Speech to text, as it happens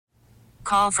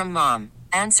call from mom.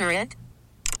 Answer it.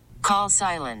 Call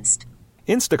silenced.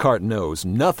 Instacart knows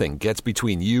nothing gets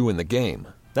between you and the game.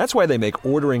 That's why they make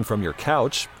ordering from your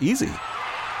couch easy.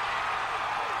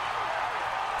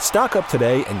 Stock up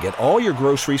today and get all your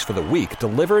groceries for the week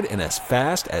delivered in as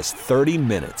fast as 30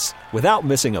 minutes without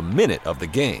missing a minute of the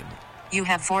game. You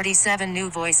have 47 new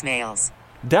voicemails.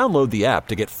 Download the app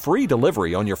to get free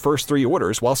delivery on your first 3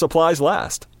 orders while supplies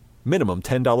last. Minimum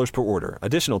 $10 per order.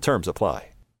 Additional terms apply.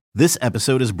 This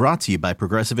episode is brought to you by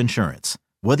Progressive Insurance.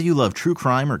 Whether you love true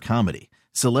crime or comedy,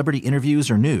 celebrity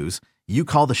interviews or news, you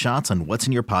call the shots on what's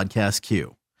in your podcast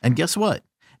queue. And guess what?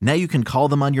 Now you can call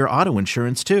them on your auto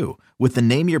insurance too with the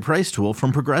Name Your Price tool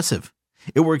from Progressive.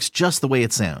 It works just the way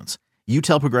it sounds. You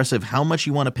tell Progressive how much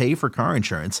you want to pay for car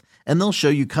insurance, and they'll show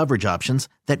you coverage options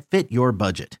that fit your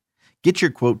budget. Get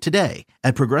your quote today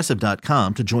at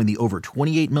Progressive.com to join the over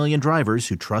 28 million drivers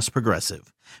who trust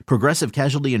Progressive. Progressive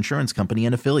Casualty Insurance Company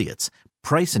and Affiliates.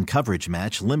 Price and coverage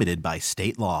match limited by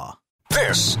state law.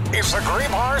 This is the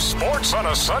Graybar Sports on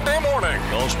a Sunday morning.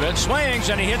 Goldschmidt swings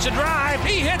and he hits a drive.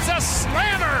 He hits a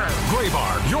slammer.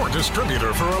 Graybar, your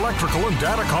distributor for electrical and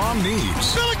datacom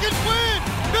needs. Billikens win!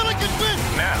 Billikens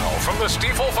win! Now, from the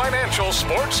Stifel Financial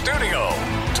Sports Studio,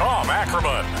 Tom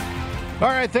Ackerman. All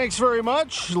right, thanks very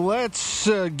much. Let's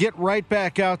get right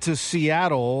back out to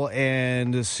Seattle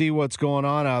and see what's going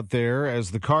on out there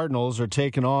as the Cardinals are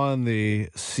taking on the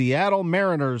Seattle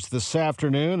Mariners this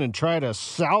afternoon and try to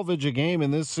salvage a game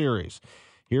in this series.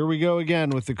 Here we go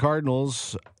again with the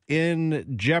Cardinals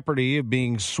in jeopardy of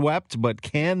being swept, but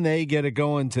can they get it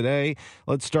going today?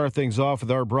 Let's start things off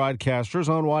with our broadcasters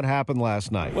on what happened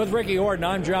last night. With Ricky Horton,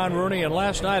 I'm John Rooney, and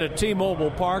last night at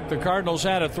T-Mobile Park, the Cardinals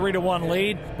had a 3-1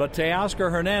 lead, but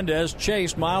Teoscar Hernandez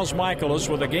chased Miles Michaelis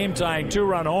with a game-tying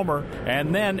 2-run homer,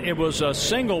 and then it was a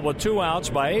single with 2 outs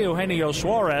by Eugenio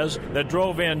Suarez that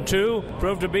drove in 2,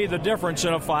 proved to be the difference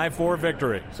in a 5-4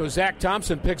 victory. So Zach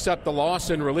Thompson picks up the loss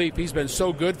in relief. He's been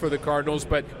so good for the Cardinals,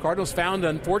 but Cardinals found,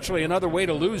 unfortunately, another way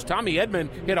to lose. Tommy Edman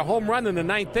hit a home run in the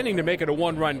 9th inning to make it a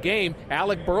 1-run game.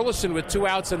 Alec Burleson with 2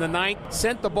 outs in the 9th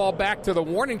sent the ball back to the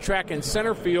warning track in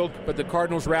center field, but the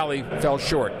Cardinals rally fell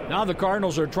short. Now the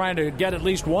Cardinals are trying to get at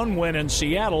least one win in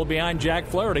Seattle behind Jack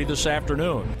Flaherty this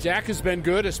afternoon. Jack has been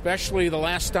good, especially the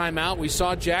last time out. We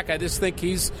saw Jack. I just think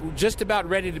he's just about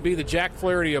ready to be the Jack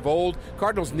Flaherty of old.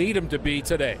 Cardinals need him to be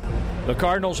today. The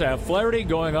Cardinals have Flaherty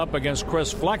going up against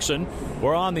Chris Flexen.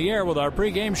 We're on the air with our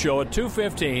pregame show at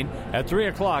 2:15. At 3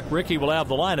 o'clock, Ricky will have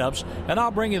the lineups, and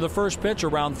I'll bring you the first pitch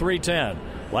around 3:10.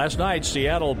 Last night,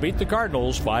 Seattle beat the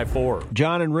Cardinals 5-4.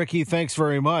 John and Ricky, thanks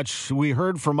very much. We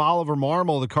heard from Oliver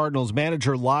Marmol, the Cardinals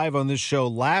manager, live on this show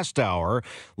last hour.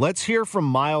 Let's hear from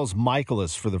Miles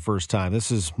Michaelis for the first time.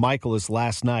 This is Michaelis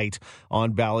last night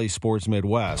on Bally Sports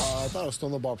Midwest. I thought I was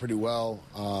throwing the ball pretty well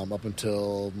up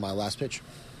until my last pitch.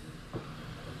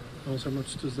 How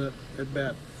much does that at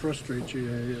bat frustrate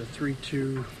you? 3-2,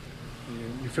 you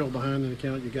fell behind in the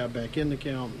count, you got back in the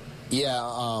count. Yeah,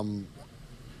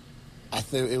 I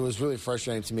think it was really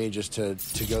frustrating to me just to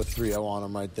go 3-0 on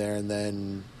him right there, and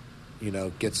then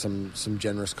get some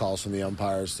generous calls from the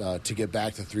umpires to get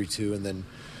back to 3-2, and then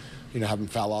have him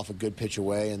foul off a good pitch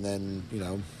away, and then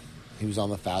he was on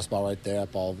the fastball right there.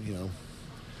 That ball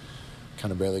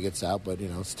kind of barely gets out, but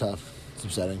it's tough. It's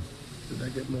upsetting. Did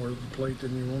that get more of the plate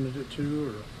than you wanted it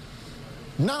to, or?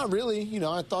 Not really.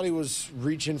 I thought he was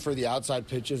reaching for the outside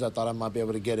pitches. I thought I might be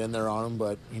able to get in there on him,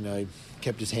 but, he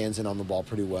kept his hands in on the ball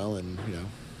pretty well and,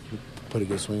 put a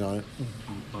good swing on it.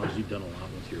 Obviously, you've done a lot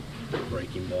with your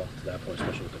breaking ball to that point,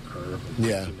 especially with the curve.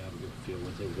 Yeah. You seem to have a good feel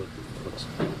with it.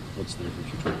 What's the difference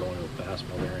between going to a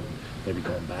fastball there and maybe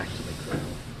going back to the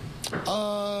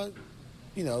curve?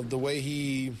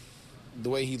 The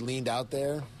way he leaned out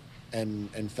there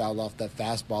and fouled off that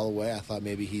fastball away, I thought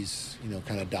maybe he's,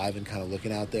 kind of diving, kind of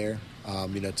looking out there,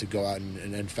 to go out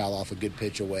and foul off a good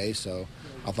pitch away. So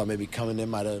I thought maybe coming in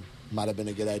might have been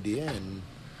a good idea. And,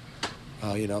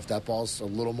 if that ball's a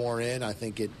little more in, I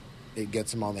think it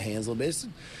gets him on the hands a little bit.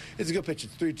 It's a good pitch.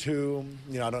 It's 3-2.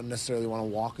 I don't necessarily want to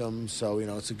walk him. So,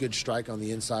 it's a good strike on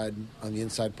the inside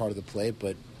part of the plate.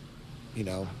 But,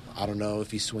 I don't know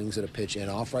if he swings at a pitch in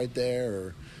off right there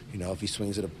or, if he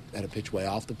swings at a pitch way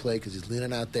off the plate because he's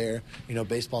leaning out there.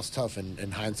 Baseball's tough,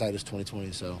 and hindsight is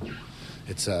 20/20. So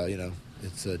it's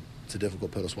it's a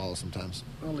difficult pill to swallow sometimes.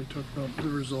 Ollie talked about the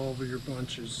resolve of your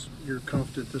bunches. You're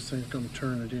confident this thing's going to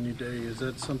turn at any day. Is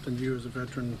that something you as a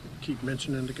veteran keep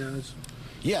mentioning to guys?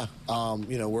 Yeah,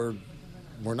 we're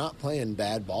not playing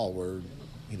bad ball. We're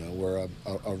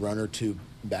a run or two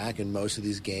back in most of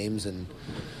these games, and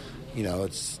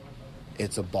it's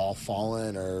a ball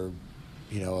falling or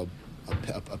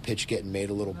a pitch getting made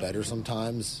a little better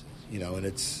sometimes. and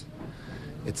it's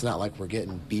not like we're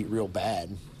getting beat real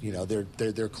bad.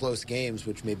 They're close games,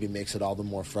 which maybe makes it all the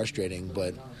more frustrating.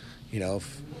 But,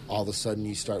 if all of a sudden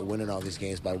you start winning all these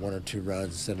games by 1 or 2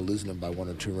 runs instead of losing them by 1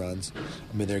 or 2 runs,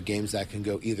 there are games that can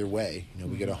go either way.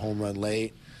 We get a home run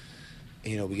late.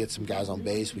 We get some guys on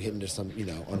base. We hit into some,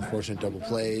 unfortunate double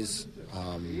plays.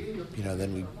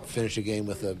 Then we finish a game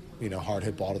with a, hard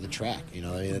hit ball to the track.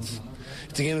 It's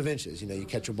a game of inches. You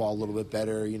catch a ball a little bit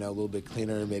better, a little bit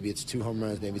cleaner. Maybe it's 2 home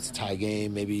runs. Maybe it's a tie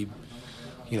game. Maybe,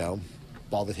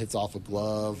 ball that hits off a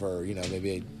glove, or,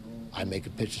 maybe I make a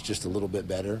pitch that's just a little bit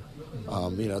better.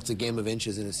 It's a game of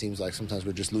inches, and it seems like sometimes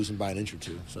we're just losing by an inch or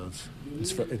two. So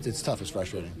it's tough. It's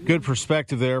frustrating. Good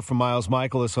perspective there from Miles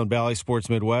Michaelis on Bally Sports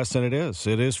Midwest, and it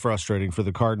is frustrating for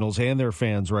the Cardinals and their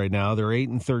fans right now. They're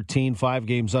 8-13, 5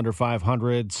 games under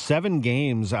 500, 7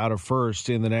 games out of first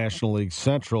in the National League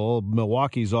Central.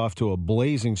 Milwaukee's off to a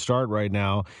blazing start right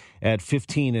now at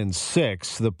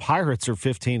 15-6. The Pirates are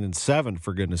 15-7,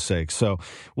 for goodness sake. So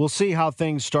we'll see how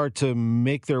things start to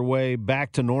make their way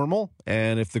back to normal,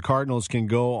 and if the Cardinals can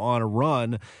go on a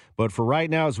run. But for right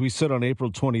now, as we sit on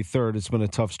April 23rd, it's been a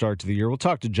tough start to the year. We'll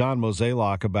talk to John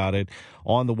Mozeliak about it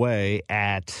on the way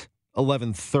at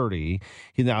 11:30.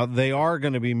 Now, they are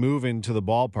going to be moving to the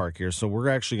ballpark here, so we're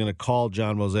actually going to call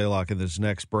John Mozeliak in this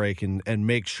next break and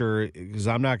make sure, because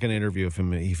I'm not going to interview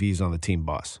him if he's on the team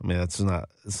bus. That's not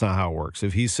how it works.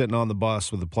 If he's sitting on the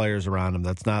bus with the players around him,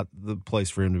 that's not the place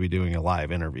for him to be doing a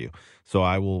live interview. So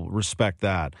I will respect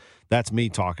that. That's me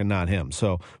talking, not him.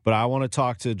 But I want to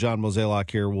talk to John Mozeliak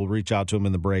here. We'll reach out to him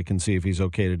in the break and see if he's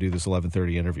okay to do this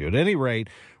 11:30 interview. At any rate,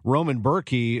 Roman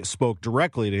Burki spoke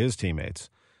directly to his teammates.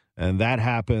 And that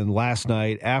happened last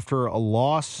night after a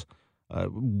loss.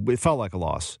 It felt like a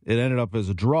loss. It ended up as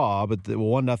a draw, but the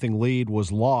 1-0 lead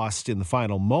was lost in the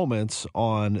final moments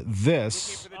on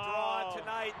this. For the draw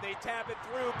tonight, they tap it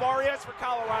through. Barrios for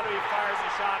Colorado. He fires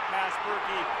a shot past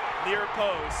Burki near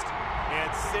post.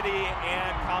 And City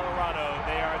and Colorado,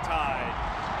 they are tied.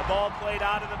 The ball played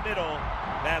out of the middle.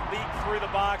 That leaked through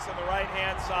the box on the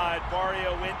right-hand side.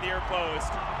 Barrio went near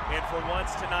post. And for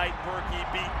once tonight, Burki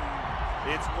beaten.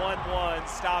 It's 1-1,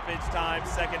 stoppage time,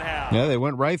 second half. Yeah, they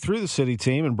went right through the City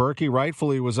team, and Burki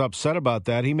rightfully was upset about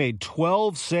that. He made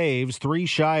 12 saves, 3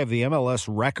 shy of the MLS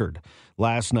record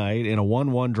last night in a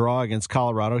 1-1 draw against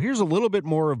Colorado. Here's a little bit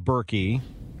more of Burki.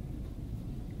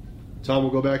 Tom,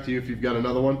 we'll go back to you if you've got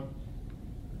another one.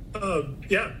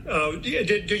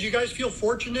 Did you guys feel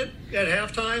fortunate at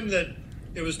halftime that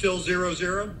it was still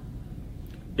 0-0?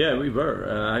 Yeah, we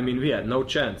were. We had no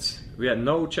chance. We had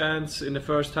no chance in the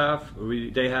first half.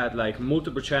 They had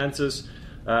multiple chances.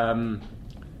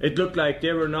 It looked like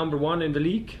they were number 1 in the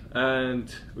league,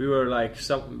 and we were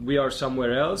we are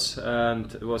somewhere else,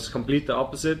 and it was complete the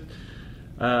opposite.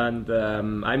 And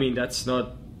that's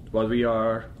not what we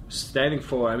are standing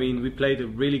for. We played a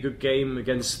really good game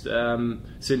against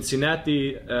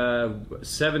Cincinnati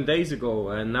 7 days ago,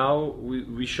 and now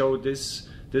we showed this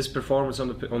performance on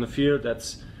the field.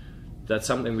 That's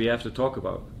something we have to talk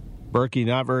about. Burki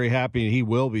not very happy. He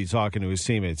will be talking to his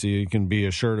teammates. You can be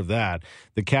assured of that.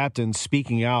 The captain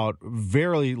speaking out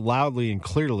very loudly and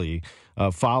clearly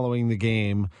following the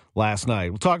game last night.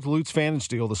 We'll talk to Lutz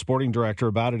Pfannenstiel, the sporting director,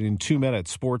 about it in 2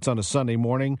 minutes. Sports on a Sunday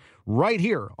morning, right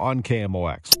here on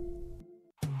KMOX.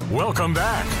 Welcome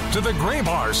back to the Gray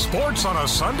Bar Sports on a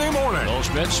Sunday morning.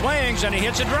 Goldschmidt swings and he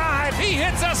hits a drive. He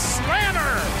hits a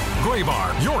slammer. Gray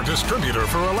Bar, your distributor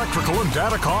for electrical and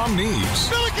datacom needs.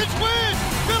 Billikens win!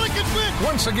 Billikens win!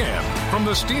 Once again, from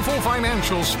the Stifel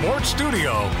Financial Sports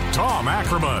Studio, Tom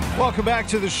Ackerman. Welcome back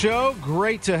to the show.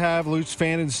 Great to have Lutz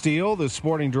Pfannenstiel, the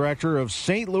sporting director of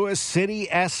St. Louis City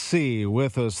SC,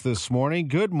 with us this morning.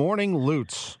 Good morning,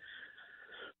 Lutz.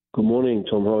 Good morning,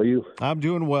 Tom. How are you? I'm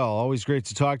doing well. Always great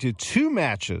to talk to you. 2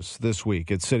 matches this week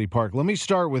at City Park. Let me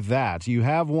start with that. You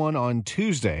have one on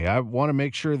Tuesday. I want to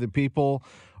make sure that people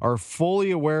are fully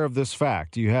aware of this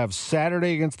fact. You have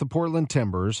Saturday against the Portland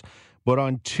Timbers, but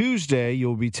on Tuesday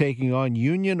you'll be taking on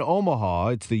Union Omaha.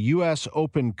 It's the U.S.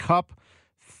 Open Cup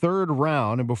third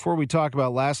round. And before we talk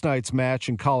about last night's match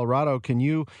in Colorado, can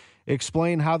you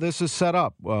explain how this is set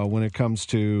up when it comes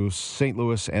to St.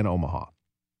 Louis and Omaha?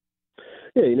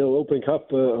 Yeah, Open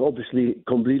Cup, obviously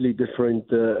completely different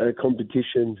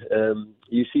competition.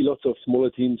 You see lots of smaller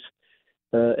teams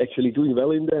actually doing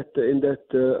well in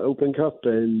that Open Cup.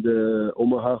 And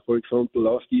Omaha, for example,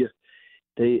 last year,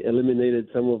 they eliminated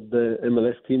some of the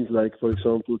MLS teams, like, for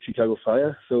example, Chicago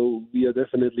Fire. So we are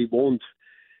definitely warned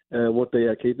what they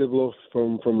are capable of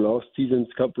from last season's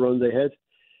Cup run they had.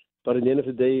 But at the end of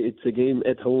the day, it's a game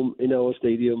at home in our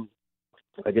stadium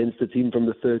against a team from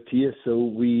the third tier.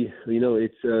 So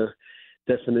it's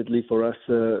definitely for us.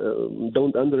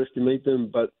 Don't underestimate them,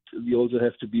 but we also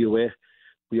have to be aware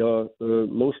we are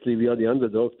the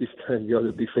underdog. This time we are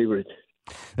the big favorite.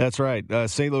 That's right.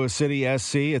 St. Louis City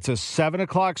SC. It's a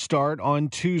 7:00 start on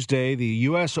Tuesday, the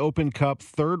U.S. Open Cup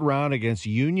third round against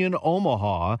Union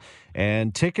Omaha,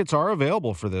 and tickets are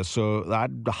available for this. So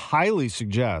I'd highly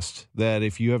suggest that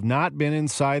if you have not been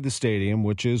inside the stadium,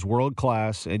 which is world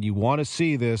class, and you want to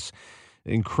see this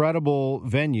incredible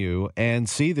venue and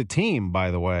see the team,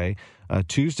 by the way,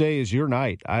 Tuesday is your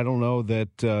night. I don't know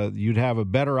that you'd have a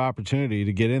better opportunity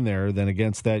to get in there than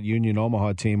against that Union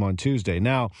Omaha team on Tuesday.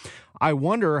 Now, I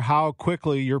wonder how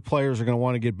quickly your players are going to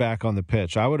want to get back on the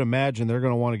pitch. I would imagine they're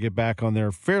going to want to get back on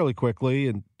there fairly quickly,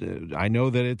 and I know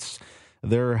that it's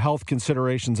their health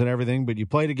considerations and everything, but you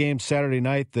played a game Saturday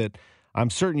night that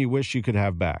I'm certain you wish you could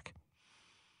have back.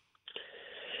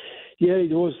 Yeah,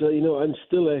 it was. I'm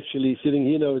still actually sitting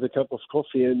here now with a cup of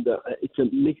coffee, and it's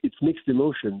mixed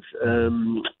emotions.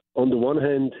 On the one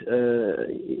hand,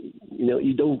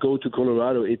 you don't go to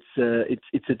Colorado. It's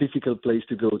a difficult place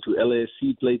to go to.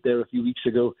 LAFC played there a few weeks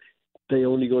ago. They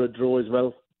only got a draw as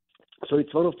well. So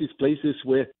it's one of these places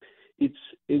where it's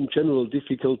in general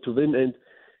difficult to win, and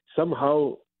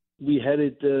somehow we had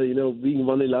it, being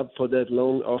 1-0 up for that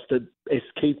long after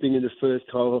escaping in the first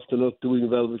half after not doing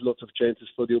well with lots of chances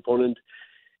for the opponent.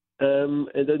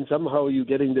 And then somehow you're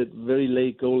getting that very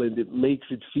late goal, and it makes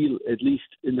it feel, at least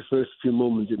in the first few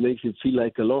moments, it makes it feel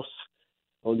like a loss.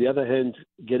 On the other hand,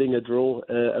 getting a draw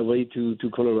away to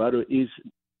Colorado is,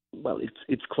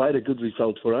 it's quite a good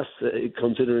result for us,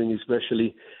 considering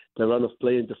especially the run of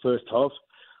play in the first half.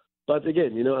 But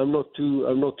again, I'm not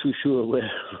too sure where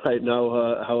right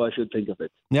now how I should think of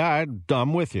it. Yeah,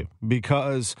 I'm with you,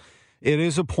 because it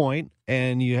is a point,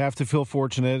 and you have to feel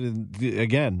fortunate. And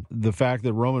again, the fact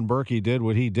that Roman Burki did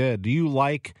what he did. Do you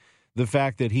like the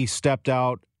fact that he stepped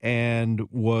out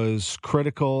and was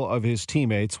critical of his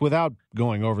teammates without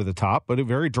going over the top, but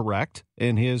very direct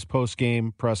in his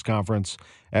post-game press conference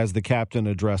as the captain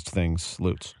addressed things,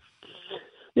 Lutz?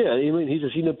 Yeah, he's a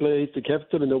senior player, he's the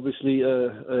captain, and obviously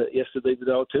yesterday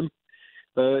without him,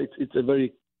 it's a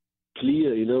very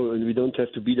clear, and we don't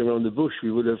have to beat around the bush.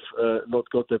 We would have not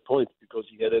got that point because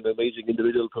he had an amazing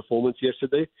individual performance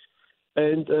yesterday.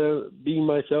 And being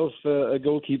myself a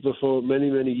goalkeeper for many,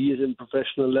 many years in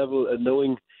professional level, and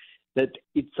knowing that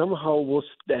it somehow was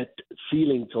that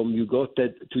feeling, Tom, you got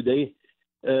that today,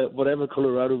 whatever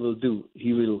Colorado will do,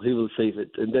 he will save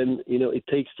it. And then, it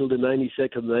takes till the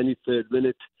 92nd, 93rd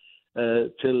minute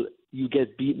till you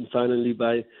get beaten finally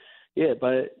by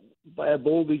a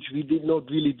ball which we did not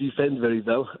really defend very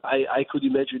well. I could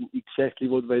imagine exactly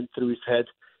what went through his head,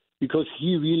 because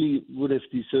he really would have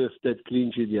deserved that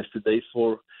clean sheet yesterday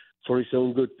for his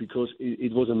own good, because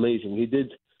it was amazing. He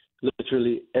did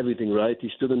literally everything right. He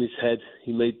stood on his head.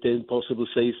 He made the impossible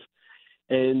save.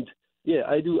 And yeah,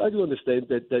 I do understand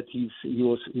that he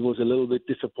was a little bit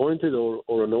disappointed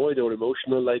or annoyed or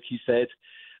emotional, like he said.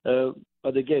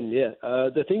 But again,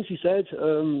 the things he said,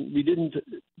 we didn't.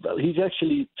 Well, he's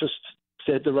actually just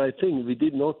said the right thing. We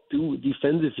did not do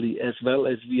defensively as well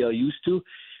as we are used to.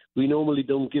 We normally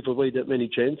don't give away that many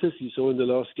chances. You saw in the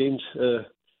last games.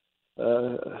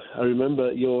 I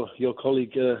remember your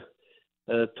colleague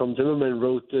Tom Zimmerman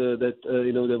wrote that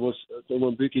there was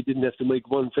Roman Burki didn't have to make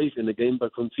one save in the game,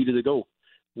 but conceded a goal,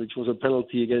 which was a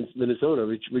penalty against Minnesota,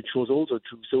 which was also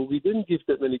true. So we didn't give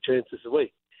that many chances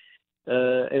away.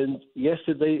 And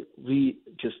yesterday we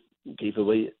just gave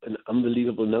away an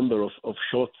unbelievable number of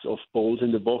shots, of balls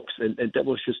in the box, and that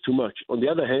was just too much. On the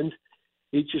other hand,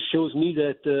 it just shows me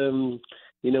that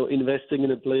investing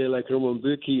in a player like Roman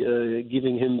Burki,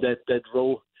 giving him that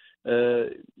role,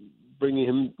 bringing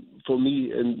him, for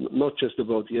me, and not just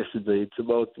about yesterday, it's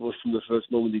about was from the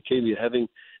first moment he came here, having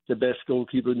the best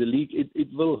goalkeeper in the league. It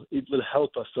will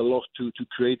help us a lot to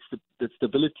create that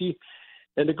stability.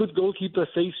 And a good goalkeeper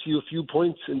saves you a few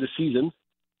points in the season,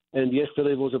 and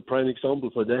yesterday was a prime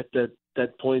example for that.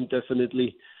 That point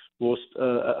definitely was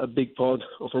a big part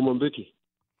of Roman Burki.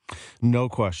 No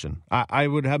question. I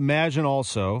would imagine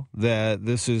also that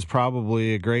this is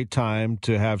probably a great time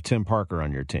to have Tim Parker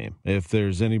on your team. If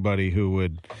there's anybody who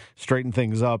would straighten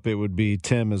things up, it would be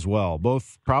Tim as well.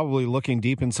 Both probably looking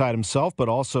deep inside himself, but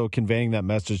also conveying that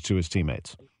message to his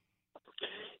teammates.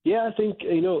 Yeah, I think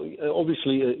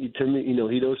obviously Tim. He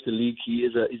knows the league. He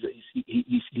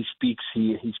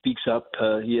speaks up.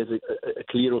 He has a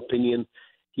clear opinion.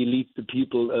 He leads the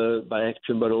people by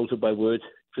action, but also by word.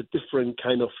 It's a different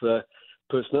kind of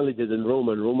personality than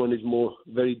Roman. Roman is more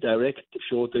very direct,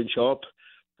 short and sharp,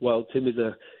 while Tim is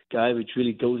a guy which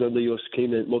really goes under your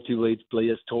skin and motivates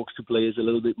players, talks to players a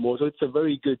little bit more. So it's a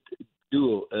very good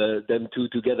duo, them two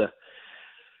together.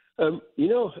 And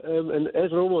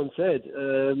as Roman said,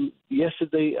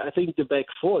 yesterday, I think the back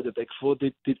four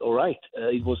did all right.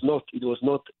 It was not,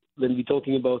 when we're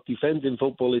talking about defense in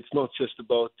football, it's not just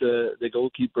about the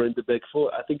goalkeeper and the back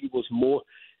four. I think it was more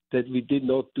that we did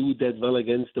not do that well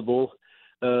against the ball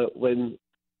when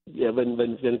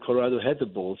Colorado had the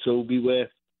ball. So we were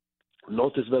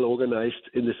not as well organized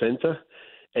in the center,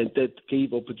 and that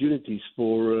gave opportunities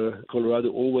for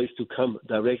Colorado always to come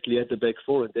directly at the back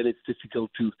four, and then it's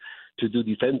difficult to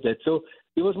defend that. So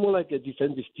it was more like a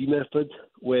defensive team effort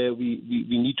where we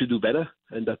need to do better,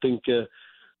 and I think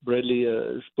Bradley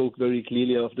spoke very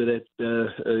clearly after that,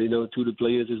 to the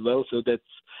players as well. So that's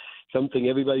something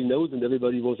everybody knows and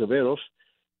everybody was aware of.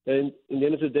 And in the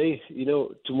end of the day,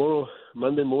 tomorrow,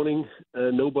 Monday morning,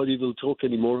 nobody will talk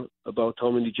anymore about how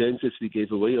many chances we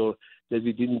gave away or that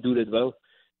we didn't do that well.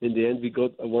 In the end, we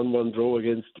got a 1-1 draw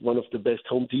against one of the best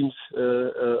home teams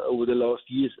over the last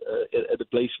years at a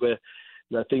place where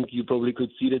I think you probably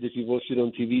could see that if you watched it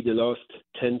on TV the last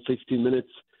 10, 15 minutes.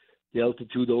 The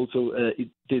altitude also, it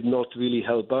did not really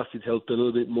help us. It helped a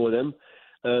little bit more them.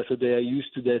 So they are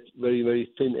used to that very,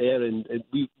 very thin air, and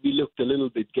we looked a little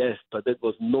bit gassed, but that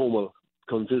was normal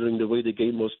considering the way the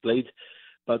game was played,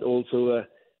 but also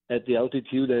at the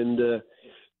altitude. And,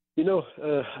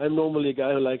 I'm normally a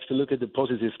guy who likes to look at the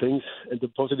positive things, and the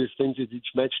positive things is each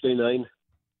match day 9.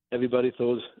 Everybody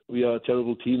thought we are a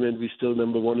terrible team, and we're still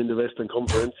number 1 in the Western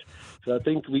Conference. So I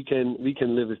think we can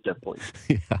live at that point.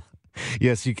 Yeah.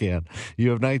 Yes, you can.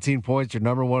 You have 19 points. You're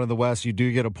number 1 in the West. You do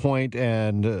get a point,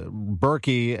 and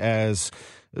Burki, as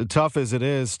tough as it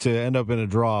is to end up in a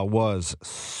draw, was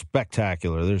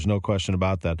spectacular. There's no question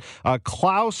about that.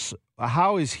 Klaus,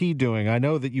 how is he doing? I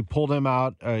know that you pulled him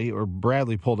out, or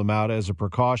Bradley pulled him out as a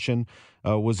precaution.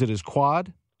 Was it his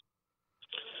quad?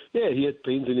 Yeah, he had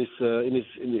pains in his.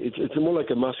 It's more like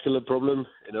a muscular problem.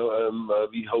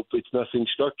 We hope it's nothing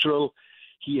structural.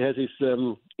 He has his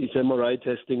MRI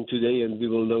testing today, and we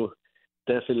will know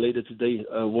definitely later today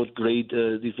what grade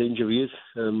this injury is.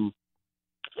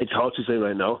 It's hard to say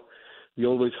right now. We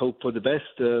always hope for the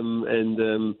best,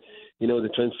 the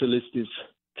transfer list is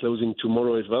closing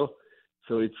tomorrow as well.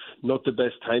 So it's not the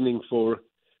best timing for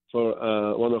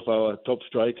one of our top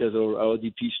strikers or our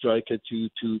DP striker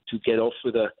to get off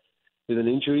with an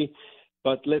injury.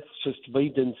 But let's just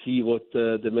wait and see what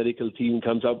the medical team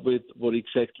comes up with. What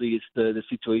exactly is the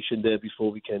situation there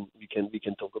before we can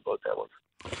talk about that one.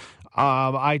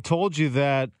 I told you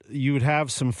that you would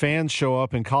have some fans show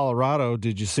up in Colorado.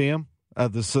 Did you see them?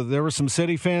 So there were some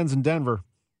City fans in Denver.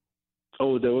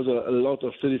 Oh, there was a lot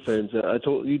of City fans.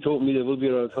 You told me there will be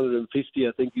around 150.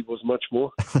 I think it was much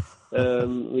more.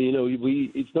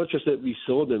 It's not just that we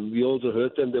saw them; we also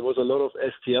heard them. There was a lot of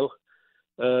STL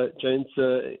chants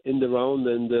in the round,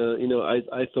 and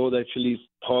I thought actually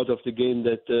part of the game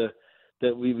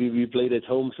that we played at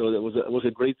home, so that was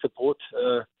a great support.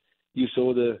 You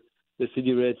saw the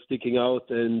City Reds sticking out,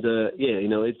 and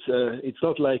it's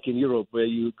not like in Europe where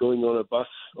you're going on a bus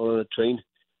or on a train,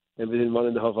 and within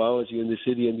 1.5 hours you're in the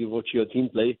city and you watch your team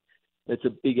play. It's a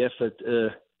big effort.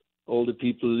 All the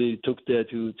people really took there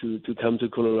to come to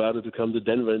Colorado, to come to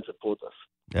Denver and support us.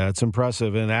 Yeah, it's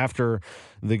impressive. And after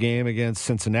the game against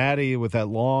Cincinnati, with that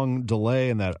long delay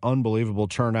and that unbelievable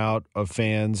turnout of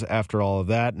fans after all of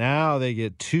that, now they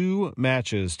get 2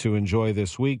 matches to enjoy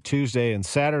this week, Tuesday and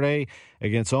Saturday,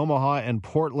 against Omaha and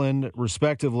Portland,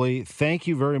 respectively. Thank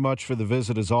you very much for the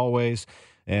visit, as always,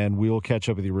 and we will catch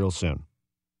up with you real soon.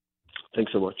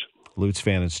 Thanks so much. Lutz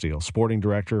Pfannenstiel, sporting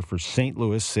director for St.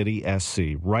 Louis City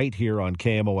SC, right here on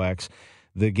KMOX.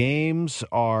 The games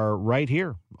are right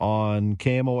here on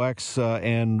KMOX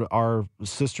and our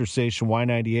sister station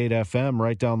Y98 FM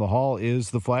right down the hall is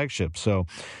the flagship. So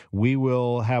we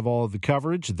will have all of the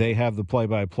coverage. They have the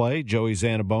play-by-play. Joey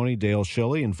Zanaboni, Dale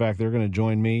Schilly. In fact, they're going to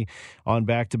join me on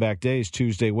back-to-back days,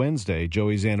 Tuesday, Wednesday.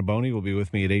 Joey Zanaboni will be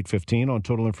with me at 8:15 on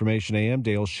Total Information AM.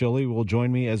 Dale Schilly will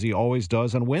join me, as he always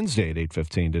does, on Wednesday at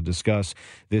 8:15 to discuss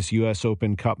this U.S.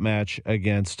 Open Cup match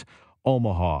against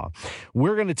Omaha.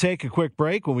 We're going to take a quick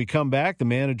break. When we come back, the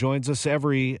man who joins us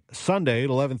every Sunday at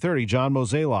 11:30, John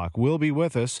Mozeliak, will be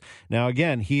with us. Now,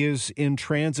 again, he is in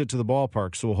transit to the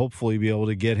ballpark, so we'll hopefully be able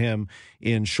to get him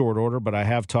in short order, but I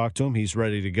have talked to him. He's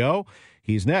ready to go.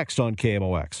 He's next on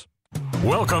KMOX.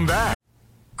 Welcome back.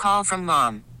 Call from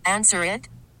mom. Answer it.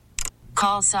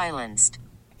 Call silenced.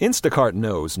 Instacart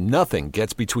knows nothing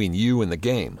gets between you and the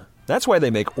game. That's why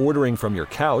they make ordering from your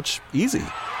couch easy.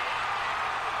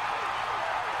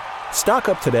 Stock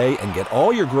up today and get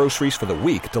all your groceries for the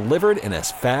week delivered in as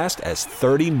fast as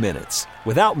 30 minutes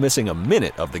without missing a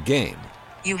minute of the game.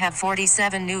 You have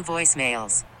 47 new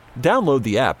voicemails. Download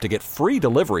the app to get free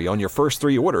delivery on your first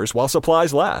 3 orders while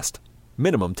supplies last.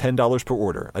 Minimum $10 per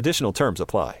order. Additional terms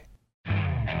apply.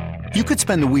 You could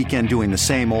spend the weekend doing the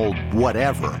same old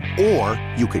whatever, or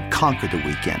you could conquer the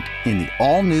weekend in the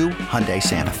all-new Hyundai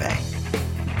Santa Fe.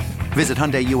 Visit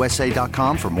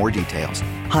HyundaiUSA.com for more details.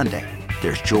 Hyundai,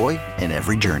 there's joy in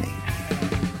every journey.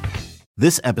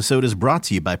 This episode is brought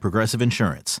to you by Progressive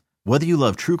Insurance. Whether you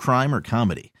love true crime or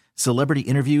comedy, celebrity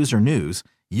interviews or news,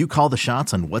 you call the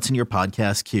shots on what's in your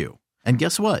podcast queue. And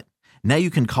guess what? Now you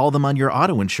can call them on your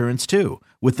auto insurance too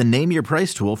with the Name Your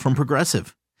Price tool from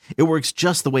Progressive. It works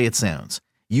just the way it sounds.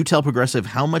 You tell Progressive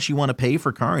how much you want to pay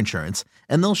for car insurance,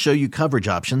 and they'll show you coverage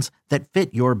options that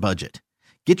fit your budget.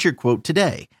 Get your quote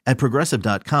today at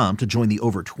Progressive.com to join the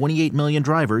over 28 million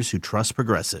drivers who trust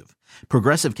Progressive.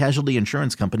 Progressive Casualty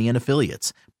Insurance Company and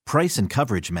Affiliates. Price and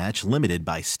coverage match limited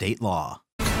by state law.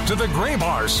 To the Gray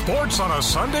Bar Sports on a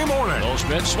Sunday morning.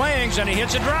 Goldschmidt swings and he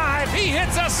hits a drive. He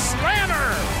hits a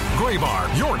slammer. Gray Bar,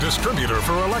 your distributor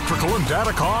for electrical and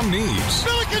datacom needs.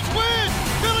 Billikens win!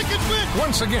 Billikens win!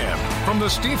 Once again, from the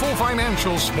Stifel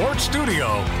Financial Sports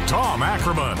Studio, Tom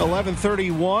Ackerman.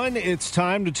 11:31. It's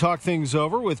time to talk things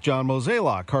over with John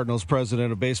Mozeliak, Cardinals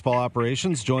president of baseball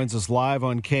operations, joins us live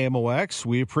on KMOX.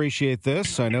 We appreciate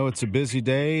this. I know it's a busy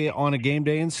day on a game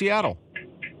day in Seattle.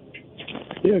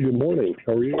 Yeah, good morning.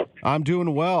 How are you? I'm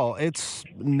doing well. It's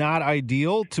not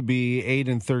ideal to be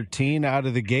 8-13 out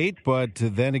of the gate, but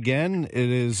then again, it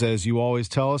is, as you always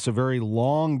tell us, a very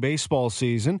long baseball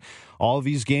season. All of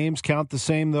these games count the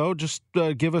same, though. Just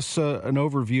give us an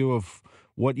overview of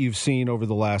what you've seen over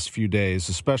the last few days,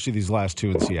 especially these last 2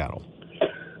 in Seattle.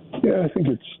 Yeah, I think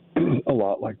it's a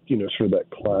lot like, sort of that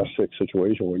classic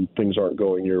situation when things aren't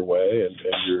going your way and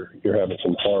you're having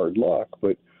some hard luck,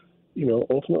 but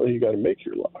ultimately you got to make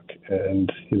your luck.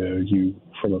 And, you,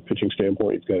 from a pitching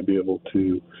standpoint, you've got to be able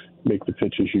to make the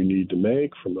pitches you need to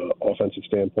make. From an offensive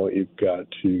standpoint, you've got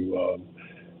to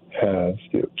have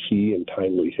key and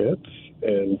timely hits.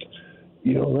 And,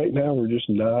 right now we're just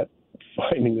not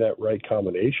finding that right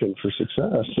combination for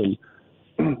success. And,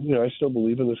 I still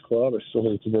believe in this club. I still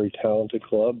think it's a very talented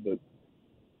club. But,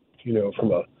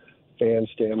 from a fan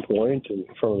standpoint and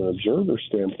from an observer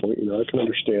standpoint, I can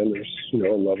understand there's,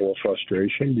 a level of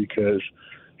frustration because,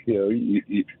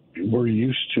 we're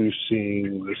used to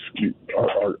seeing this,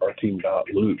 our team not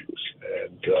lose.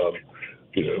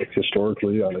 And,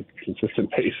 historically on a consistent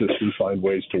basis, we find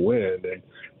ways to win.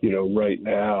 And, right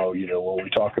now, when we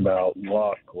talk about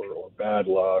luck or bad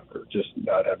luck or just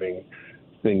not having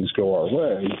things go our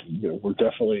way, we're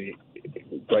definitely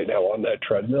right now on that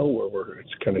treadmill where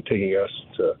it's kind of taking us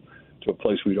to a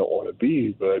place we don't want to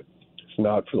be, but it's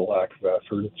not for the lack of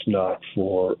effort. It's not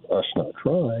for us not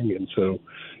trying. And so,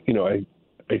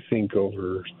 I think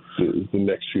over the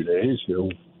next few days,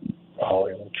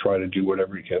 Holly will try to do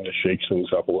whatever he can to shake things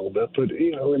up a little bit. But,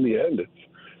 in the end,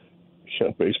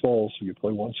 it's baseball, so you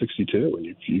play 162,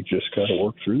 and you just kind of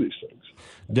work through these things.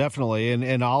 Definitely.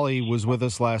 And Ollie was with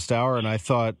us last hour, and I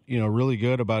thought, really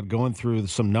good about going through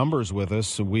some numbers with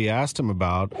us. We asked him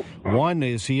about, one,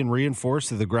 is he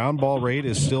reinforced that the ground ball rate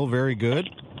is still very good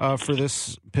for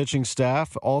this pitching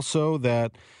staff. Also,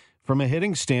 that from a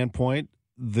hitting standpoint,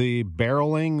 the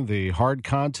barreling, the hard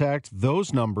contact,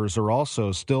 those numbers are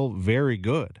also still very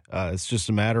good. It's just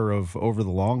a matter of, over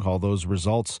the long haul, those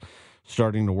results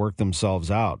starting to work themselves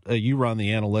out. You run the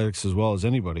analytics as well as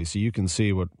anybody, so you can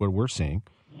see what we're seeing.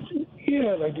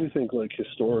 Yeah, and I do think,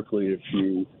 historically, if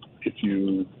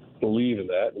you believe in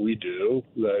that, and we do,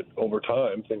 that over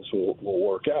time things will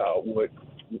work out.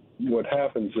 What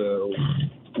happens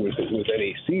with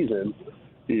any season,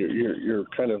 you're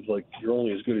kind of you're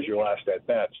only as good as your last at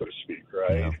bat, so to speak,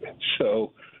 right? Yeah. And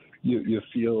so you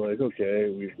feel like,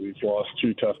 okay, we've lost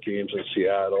 2 tough games in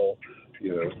Seattle.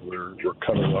 We're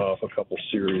coming off a couple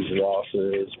series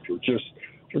losses. We're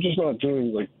just not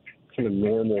doing kind of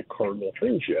normal Cardinal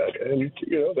things yet, and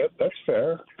that's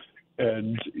fair.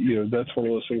 And that's one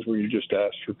of those things where you just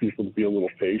ask for people to be a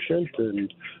little patient.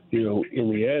 And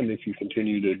in the end, if you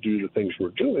continue to do the things we're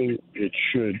doing, it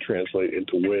should translate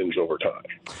into wins over time.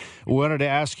 Wanted to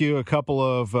ask you a couple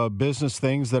of business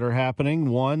things that are happening.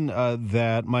 One,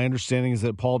 that my understanding is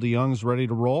that Paul DeJong's ready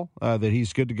to roll, that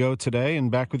he's good to go today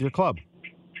and back with your club.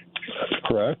 That's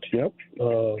correct. Yep.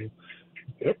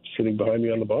 Sitting behind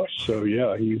me on the bus. So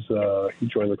yeah, he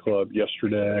joined the club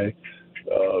yesterday.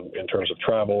 In terms of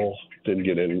travel, didn't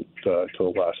get in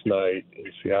till last night in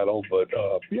Seattle, but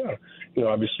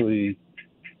obviously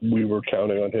we were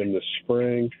counting on him this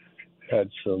spring. Had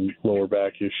some lower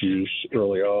back issues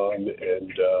early on,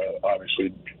 and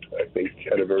obviously I think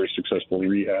had a very successful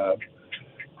rehab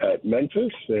at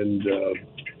Memphis, and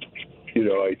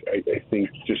I think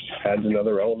just adds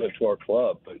another element to our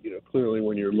club. But, clearly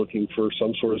when you're looking for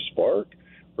some sort of spark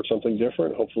or something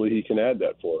different, hopefully he can add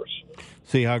that for us.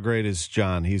 See, how great is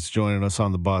John? He's joining us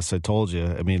on the bus. I told you.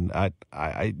 I mean,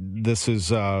 this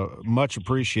is much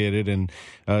appreciated, and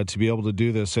to be able to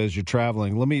do this as you're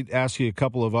traveling. Let me ask you a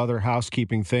couple of other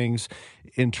housekeeping things.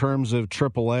 In terms of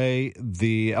AAA,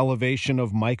 the elevation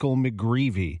of Michael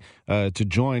McGreevy to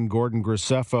join Gordon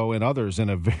Graceffo and others in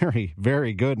a very,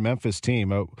 very good Memphis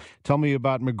team. Tell me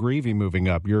about McGreevy moving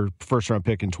up, your first-round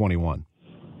pick in 21.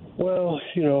 Well,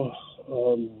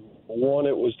 one,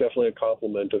 it was definitely a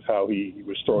compliment of how he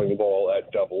was throwing the ball at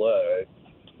AA,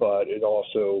 but it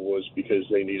also was because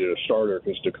they needed a starter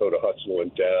because Dakota Hudson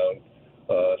went down,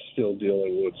 still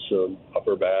dealing with some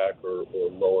upper back or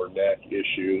lower neck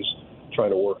issues,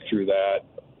 trying to work through that.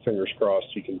 Fingers crossed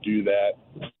he can do that.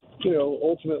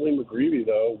 Ultimately McGreevy,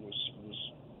 though, was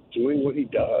doing what he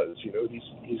does.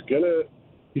 He's kind of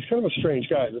a strange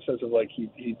guy in the sense of, like,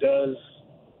 he does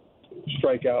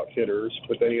strike out hitters,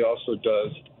 but then he also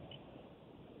does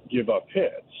give up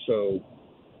hits. So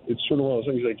it's sort of one of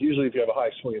those things, like, usually if you have a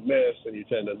high swing and miss, then you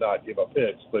tend to not give up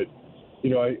hits. But,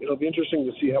 it'll be interesting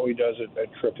to see how he does it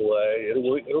at AAA.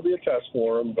 It'll be a test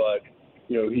for him, but,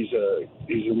 he's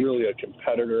really a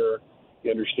competitor. He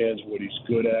understands what he's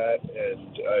good at,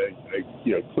 and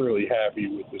I clearly happy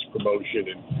with this promotion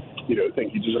and,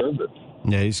 think he deserved it.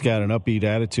 Yeah, he's got an upbeat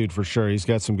attitude for sure. He's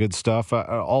got some good stuff.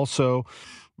 Also,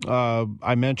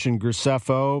 I mentioned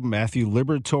Graceffo, Matthew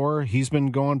Liberatore. He's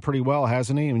been going pretty well,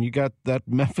 hasn't he? I mean, you got that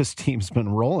Memphis team's been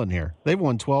rolling here. They've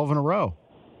won 12 in a row.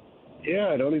 Yeah,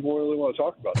 I don't even really want to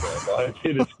talk about that. But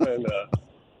it's been,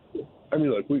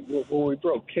 look, when we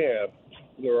broke camp,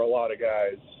 there were a lot of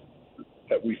guys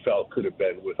that we felt could have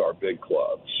been with our big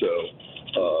club. So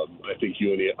I think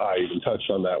you and I even touched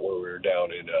on that when we were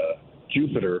down in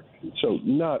Jupiter, so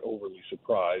not overly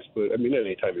surprised. But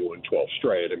anytime you win 12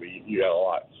 straight, you got a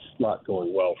lot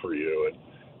going well for you,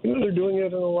 and they're doing it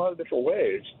in a lot of different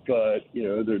ways. But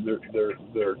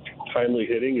their timely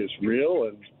hitting is real,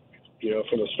 and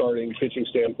from a starting pitching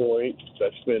standpoint,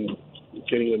 that's been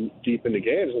getting them deep into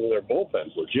games, and their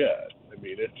bullpen's legit.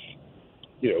 It's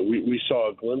we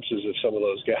saw glimpses of some of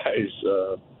those guys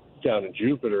down in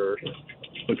Jupiter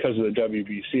because of the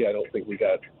WBC. I don't think we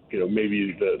got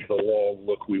maybe the long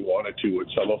look we wanted to with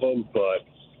some of them, but,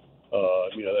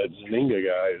 that Zaninga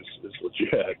guy is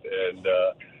legit. And,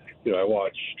 I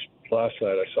watched last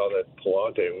night, I saw that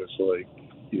Palante was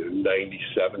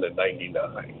 97 and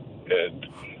 99. And,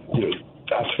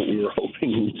 that's what we were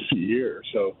hoping we'd see here.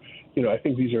 So, I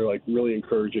think these are really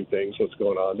encouraging things, what's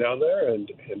going on down there.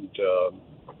 And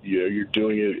you're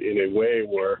doing it in a way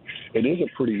where it is a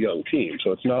pretty young team.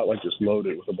 So it's not like just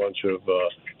loaded with a bunch of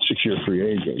six-year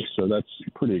free agents. So that's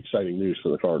pretty exciting news for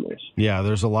the Cardinals. Yeah,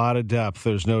 there's a lot of depth,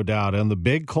 there's no doubt, in the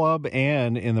big club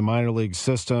and in the minor league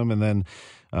system. And then,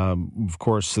 of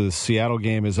course, the Seattle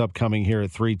game is upcoming here at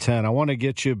 3:10. I want to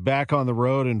get you back on the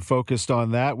road and focused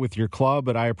on that with your club,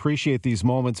 but I appreciate these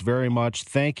moments very much.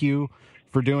 Thank you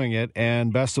for doing it,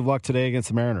 and best of luck today against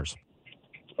the Mariners.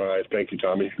 All right. Thank you,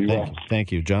 Tommy.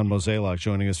 Thank you. John Mozeliak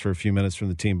joining us for a few minutes from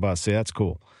the team bus. See, that's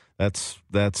cool. That's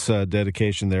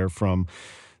dedication there from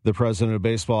the president of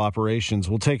baseball operations.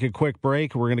 We'll take a quick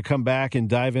break. We're going to come back and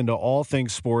dive into all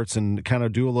things sports and kind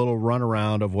of do a little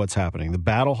runaround of what's happening. The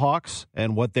Battlehawks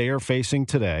and what they are facing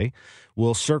today.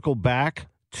 We'll circle back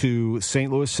to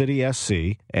St. Louis City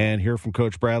SC and hear from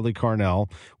Coach Bradley Carnell.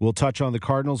 We'll touch on the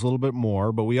Cardinals a little bit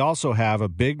more, but we also have a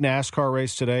big NASCAR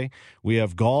race today. We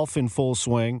have golf in full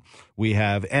swing. We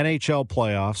have NHL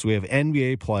playoffs. We have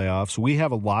NBA playoffs. We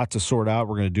have a lot to sort out.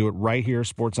 We're going to do it right here,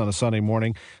 Sports on a Sunday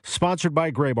Morning, sponsored by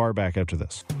Gray Bar. Back after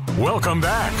this. Welcome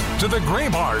back to the Gray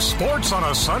Bar, Sports on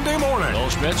a Sunday Morning.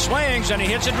 Goldschmidt swings and he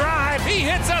hits a drive. He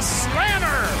hits a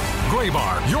slammer. Gray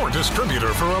Bar, your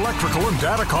distributor for electrical and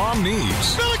datacom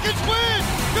needs. Billikens win!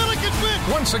 Billikens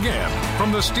win! Once again,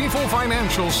 from the Stifel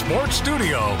Financial Sports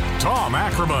Studio, Tom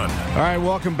Ackerman. All right,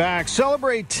 welcome back.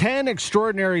 Celebrate 10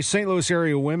 extraordinary St. Louis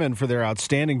area women for their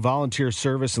outstanding volunteer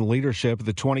service and leadership at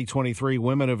the 2023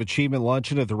 Women of Achievement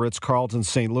Luncheon at the Ritz-Carlton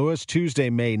St. Louis, Tuesday,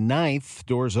 May 9th.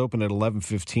 Doors open at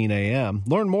 11:15 a.m.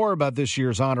 Learn more about this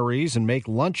year's honorees and make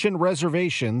luncheon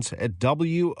reservations at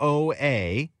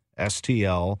WOASTL.org.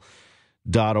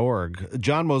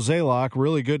 John Mozeliak,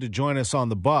 really good to join us on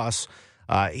the bus.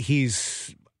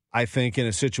 He's, I think, in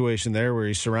a situation there where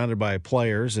he's surrounded by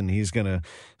players and he's going to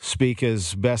speak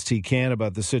as best he can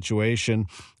about the situation.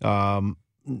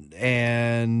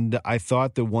 And I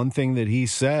thought the one thing that he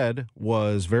said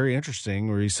was very interesting,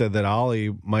 where he said that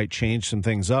Ollie might change some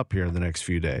things up here in the next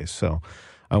few days. So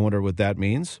I wonder what that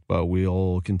means, but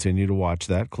we'll continue to watch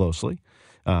that closely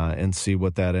and see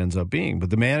what that ends up being. But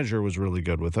the manager was really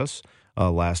good with us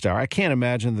last hour. I can't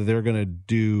imagine that they're going to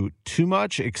do too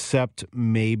much except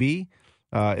maybe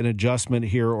an adjustment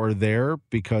here or there,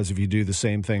 because if you do the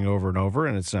same thing over and over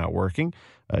and it's not working,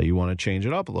 you want to change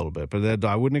it up a little bit. But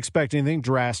I wouldn't expect anything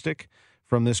drastic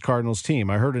from this Cardinals team.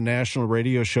 I heard a national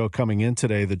radio show coming in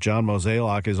today that John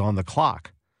Mozeliak is on the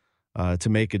clock to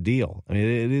make a deal. I mean,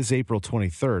 it is April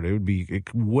 23rd. It would be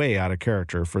way out of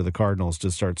character for the Cardinals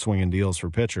to start swinging deals for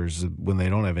pitchers when they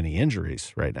don't have any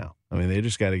injuries right now. I mean, they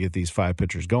just got to get these 5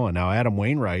 pitchers going. Now, Adam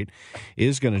Wainwright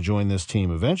is going to join this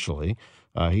team eventually.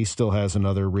 He still has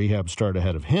another rehab start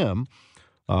ahead of him.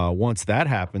 Once that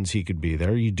happens, he could be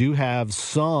there. You do have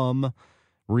some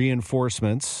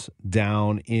reinforcements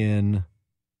down in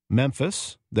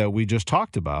Memphis that we just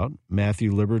talked about. Matthew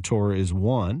Liberatore is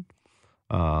one.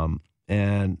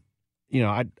 And, you know,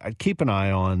 I'd keep an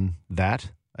eye on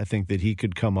that. I think that he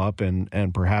could come up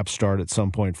and perhaps start at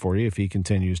some point for you if he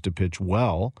continues to pitch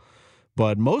well.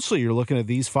 But mostly you're looking at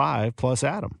these 5 plus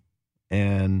Adam.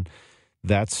 And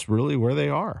that's really where they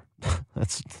are.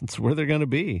 That's where they're going to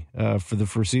be for the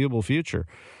foreseeable future.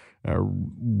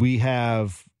 We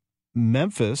have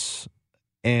Memphis,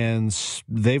 and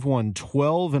they've won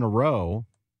 12 in a row,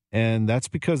 and that's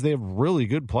because they have really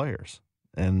good players.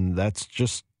 And that's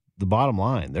just the bottom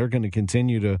line. They're going to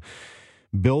continue to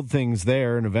build things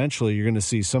there, and eventually you're going to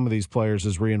see some of these players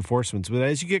as reinforcements. But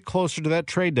as you get closer to that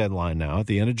trade deadline now, at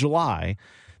the end of July,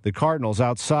 the Cardinals,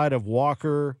 outside of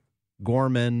Walker,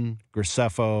 Gorman,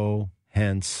 Graceffo,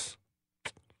 Hentz,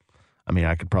 I mean,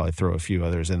 I could probably throw a few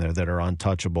others in there that are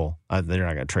untouchable. They're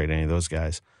not going to trade any of those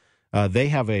guys. They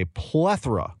have a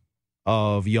plethora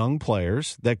of young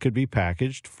players that could be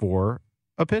packaged for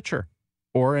a pitcher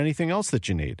or anything else that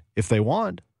you need if they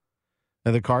want.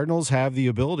 And the Cardinals have the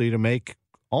ability to make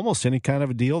almost any kind of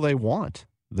a deal they want.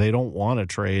 They don't want to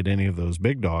trade any of those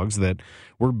big dogs that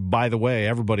were, by the way,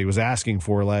 everybody was asking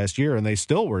for last year, and they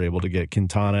still were able to get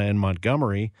Quintana and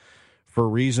Montgomery for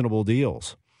reasonable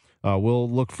deals. We'll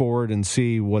look forward and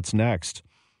see what's next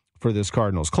for this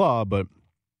Cardinals club, but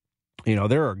you know,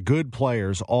 there are good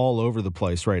players all over the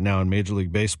place right now in Major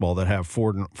League Baseball that have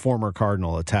former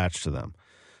Cardinal attached to them.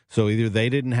 So either they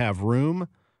didn't have room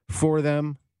for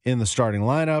them in the starting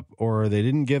lineup, or they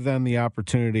didn't give them the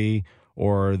opportunity,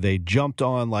 or they jumped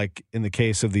on, like in the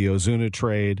case of the Ozuna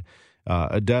trade,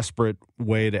 a desperate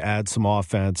way to add some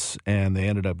offense, and they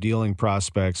ended up dealing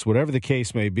prospects. Whatever the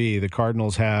case may be, the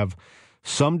Cardinals have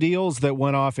some deals that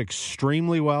went off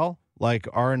extremely well, like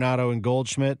Arenado and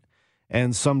Goldschmidt,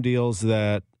 and some deals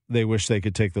that they wish they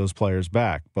could take those players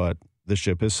back. But the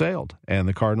ship has sailed, and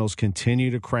the Cardinals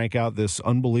continue to crank out this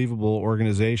unbelievable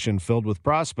organization filled with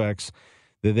prospects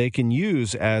that they can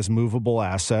use as movable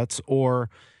assets or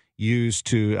use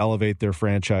to elevate their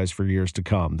franchise for years to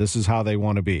come. This is how they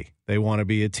want to be. They want to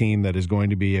be a team that is going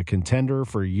to be a contender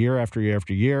for year after year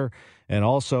after year, and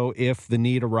also, if the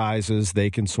need arises, they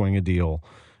can swing a deal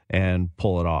and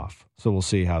pull it off. So we'll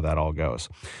see how that all goes.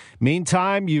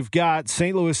 Meantime, you've got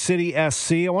St. Louis City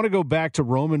SC. I want to go back to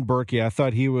Roman Burki. I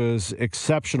thought he was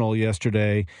exceptional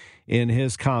yesterday in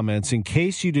his comments. In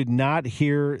case you did not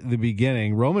hear the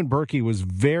beginning, Roman Burki was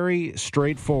very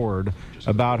straightforward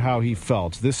about how he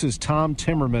felt. This is Tom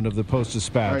Timmerman of the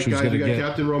Post-Dispatch, who's going to get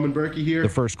Captain Roman Burki here. The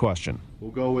first question.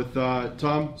 We'll go with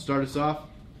Tom. Start us off.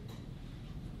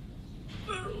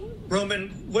 Roman,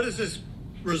 what does this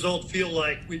result feel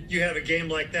like? You have a game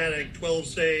like that, I think 12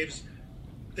 saves.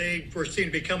 They seem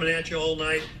to be coming at you all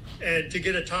night, and to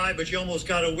get a tie, but you almost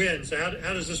got a win. So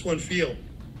how does this one feel?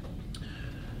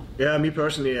 Yeah, me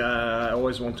personally, I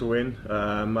always want to win.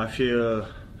 I feel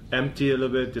empty, a little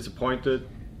bit disappointed,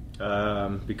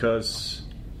 because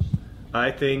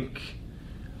I think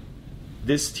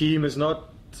this team is not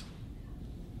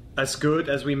as good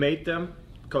as we made them,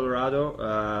 Colorado.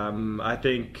 I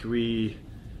think we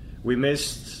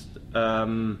missed a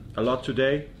lot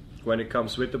today when it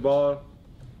comes with the ball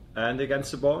and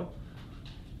against the ball.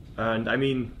 And I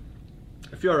mean,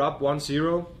 if you're up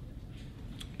 1-0,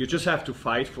 you just have to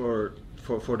fight for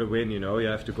the win, you know. You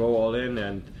have to go all in,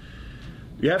 and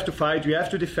you have to fight, you have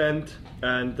to defend.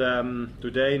 And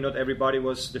today not everybody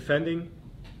was defending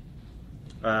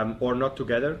or not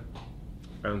together.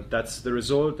 And that's the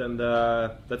result, and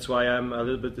that's why I'm a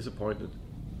little bit disappointed.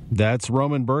 That's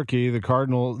Roman Burki, the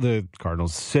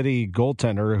Cardinals City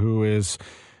goaltender, who is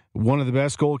one of the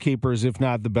best goalkeepers, if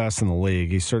not the best in the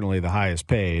league. He's certainly the highest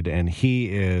paid, and he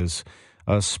is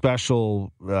a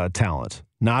special talent,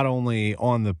 not only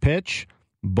on the pitch,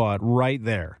 but right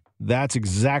there. That's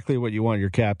exactly what you want your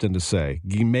captain to say.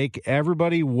 You make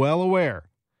everybody well aware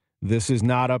this is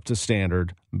not up to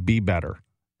standard. Be better.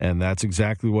 And that's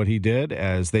exactly what he did,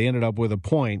 as they ended up with a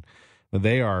point.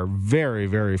 They are very,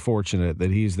 very fortunate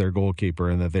that he's their goalkeeper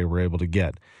and that they were able to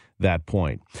get that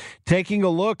point. Taking a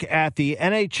look at the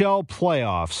NHL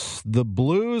playoffs, the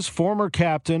Blues' former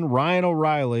captain, Ryan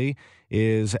O'Reilly,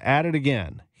 is at it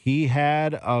again. He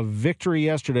had a victory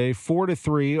yesterday,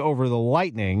 4-3 over the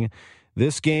Lightning.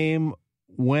 This game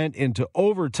went into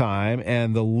overtime,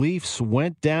 and the Leafs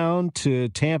went down to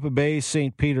Tampa Bay,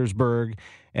 St. Petersburg,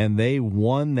 and they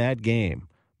won that game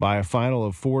by a final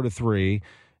of 4-3.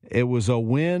 It was a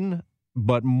win,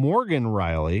 but Morgan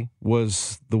Rielly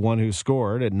was the one who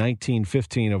scored at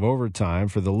 19:15 of overtime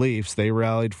for the Leafs. They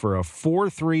rallied for a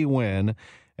 4-3 win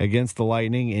against the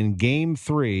Lightning in Game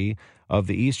 3 of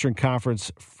the Eastern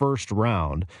Conference first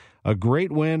round. A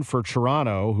great win for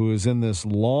Toronto, who is in this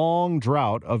long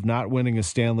drought of not winning a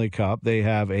Stanley Cup. They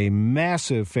have a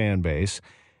massive fan base,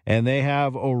 and they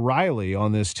have O'Reilly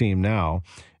on this team now.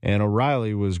 And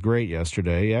O'Reilly was great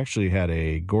yesterday. He actually had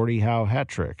a Gordie Howe hat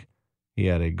trick. He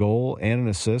had a goal and an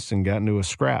assist and got into a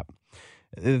scrap.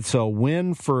 It's a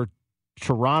win for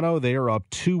Toronto. They are up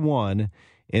 2-1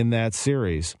 in that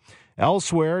series.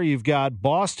 Elsewhere, you've got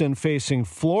Boston facing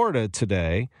Florida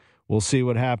today. We'll see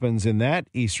what happens in that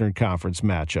Eastern Conference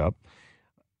matchup.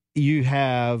 You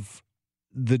have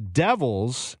the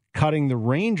Devils cutting the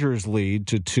Rangers' lead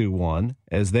to 2-1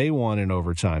 as they won in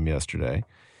overtime yesterday.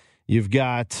 You've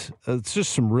got it's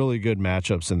just some really good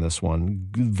matchups in this one.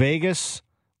 Vegas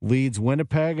leads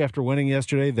Winnipeg after winning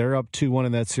yesterday. They're up 2-1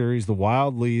 in that series. The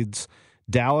Wild leads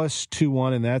Dallas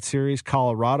 2-1 in that series.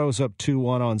 Colorado's up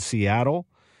 2-1 on Seattle.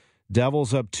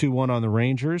 Devils up 2-1 on the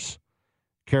Rangers.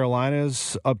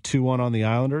 Carolina's up 2-1 on the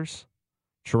Islanders.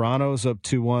 Toronto's up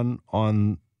 2-1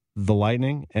 on the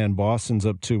Lightning. And Boston's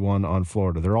up 2-1 on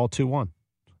Florida. They're all 2-1.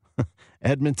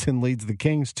 Edmonton leads the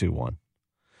Kings 2-1.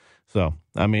 So,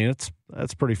 I mean,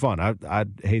 that's pretty fun. I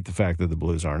hate the fact that the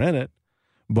Blues aren't in it.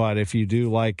 But if you do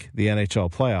like the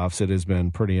NHL playoffs, it has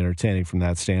been pretty entertaining from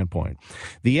that standpoint.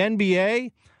 The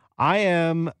NBA, I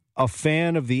am a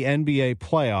fan of the NBA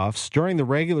playoffs. During the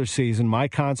regular season, my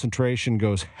concentration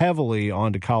goes heavily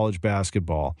onto college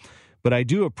basketball. But I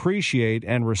do appreciate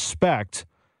and respect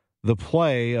the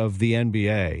play of the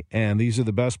NBA. And these are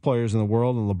the best players in the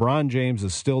world, and LeBron James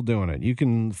is still doing it. You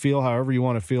can feel however you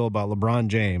want to feel about LeBron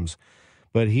James,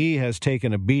 but he has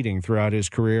taken a beating throughout his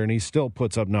career, and he still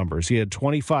puts up numbers. He had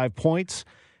 25 points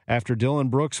after Dylan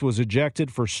Brooks was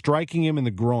ejected for striking him in the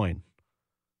groin.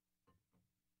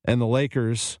 And the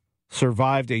Lakers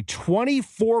survived a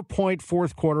 24-point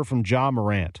fourth quarter from Ja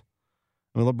Morant.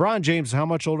 I mean, LeBron James is how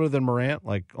much older than Morant?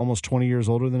 Like almost 20 years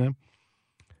older than him.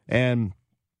 And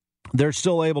they're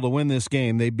still able to win this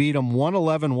game. They beat them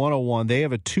 111-101. They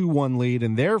have a 2-1 lead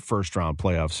in their first-round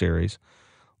playoff series.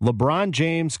 LeBron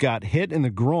James got hit in the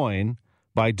groin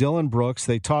by Dylan Brooks.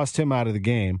 They tossed him out of the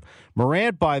game.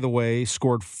 Morant, by the way,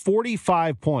 scored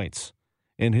 45 points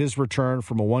in his return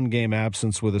from a one-game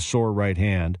absence with a sore right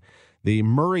hand. The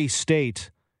Murray State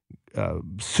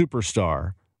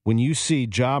superstar, when you see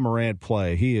Ja Morant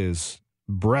play, he is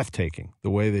breathtaking, the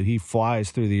way that he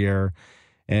flies through the air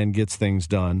and gets things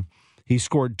done. He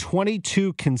scored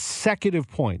 22 consecutive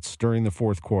points during the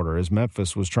fourth quarter as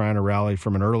Memphis was trying to rally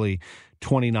from an early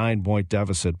 29-point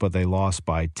deficit, but they lost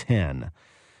by 10.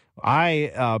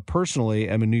 I personally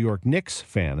am a New York Knicks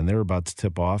fan, and they're about to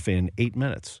tip off in 8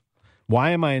 minutes.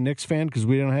 Why am I a Knicks fan? Because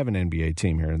we don't have an NBA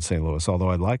team here in St. Louis, although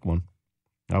I'd like one.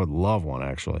 I would love one,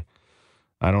 actually.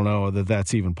 I don't know that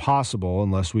that's even possible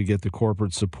unless we get the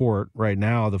corporate support. Right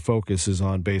now, the focus is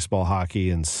on baseball,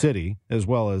 hockey, and city, as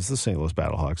well as the St. Louis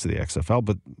Battlehawks of the XFL,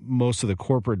 but most of the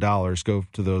corporate dollars go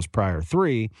to those prior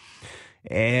three.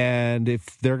 And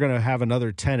if they're going to have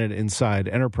another tenant inside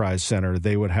Enterprise Center,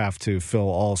 they would have to fill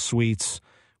all suites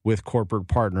with corporate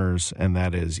partners, and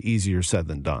that is easier said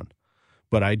than done.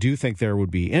 But I do think there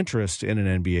would be interest in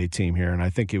an NBA team here, and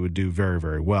I think it would do very,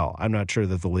 very well. I'm not sure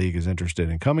that the league is interested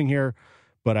in coming here,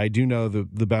 but I do know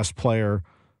the best player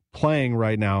playing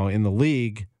right now in the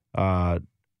league, I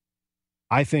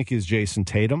think, is Jason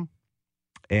Tatum,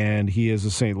 and he is a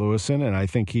St. Louisan, and I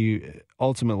think he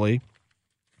ultimately,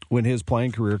 when his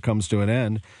playing career comes to an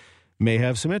end, may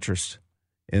have some interest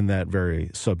in that very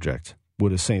subject.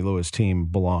 Would a St. Louis team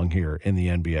belong here in the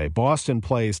NBA? Boston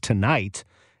plays tonight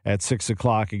at 6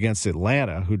 o'clock against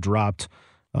Atlanta, who dropped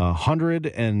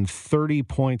 130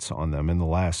 points on them in the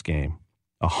last game.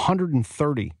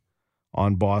 130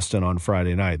 on Boston on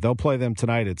Friday night. They'll play them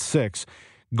tonight at 6.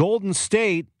 Golden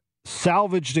State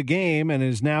salvaged a game and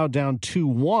is now down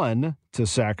 2-1 to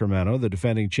Sacramento. The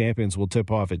defending champions will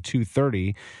tip off at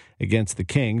 2:30 against the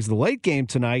Kings. The late game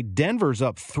tonight, Denver's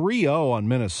up 3-0 on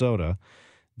Minnesota.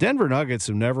 Denver Nuggets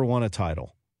have never won a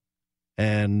title,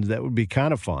 and that would be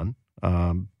kind of fun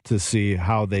to see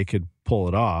how they could pull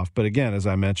it off. But again, as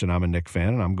I mentioned, I'm a Knicks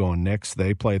fan, and I'm going Knicks.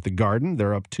 They play at the Garden.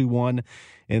 They're up 2-1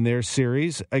 in their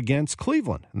series against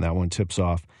Cleveland, and that one tips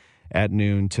off at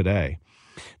noon today.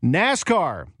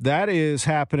 NASCAR, that is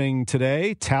happening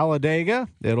today. Talladega,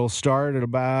 it'll start at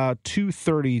about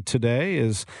 2:30 today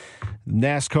as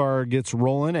NASCAR gets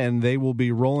rolling, and they will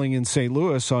be rolling in St.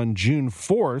 Louis on June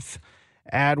 4th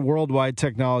at Worldwide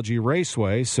Technology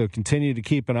Raceway. So continue to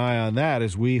keep an eye on that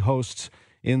as we host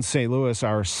in St. Louis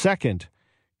our second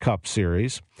Cup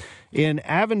Series. In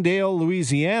Avondale,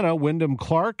 Louisiana, Wyndham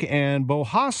Clark and Beau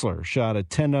Hossler shot a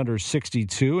 10 under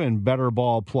 62 in better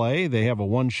ball play. They have a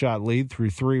one-shot lead through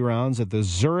 3 rounds at the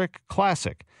Zurich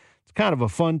Classic. It's kind of a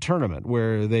fun tournament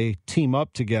where they team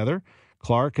up together.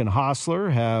 Clark and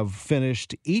Hossler have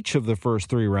finished each of the first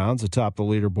 3 rounds atop the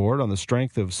leaderboard on the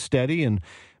strength of steady and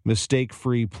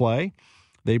mistake-free play.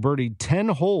 They birdied 10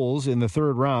 holes in the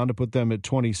third round to put them at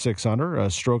 26 under, a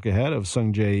stroke ahead of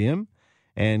Sung Jae Im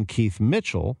and Keith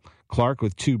Mitchell. Clark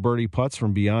with 2 birdie putts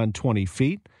from beyond 20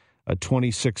 feet, a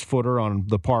 26-footer on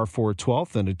the par 4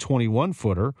 12th and a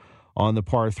 21-footer on the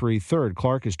par 3 third.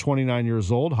 Clark is 29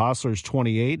 years old, Hossler's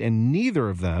 28, and neither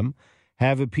of them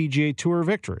have a PGA Tour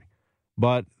victory.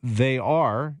 But they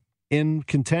are in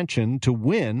contention to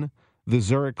win the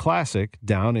Zurich Classic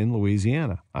down in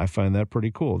Louisiana. I find that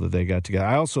pretty cool that they got together.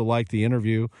 I also like the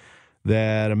interview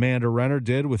that Amanda Renner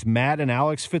did with Matt and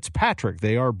Alex Fitzpatrick.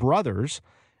 They are brothers,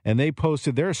 and they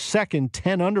posted their second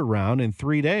 10-under round in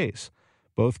 3 days.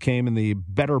 Both came in the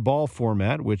better ball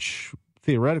format, which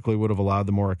theoretically would have allowed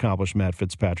the more accomplished Matt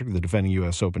Fitzpatrick, the defending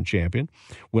U.S. Open champion,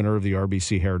 winner of the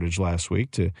RBC Heritage last week,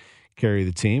 to carry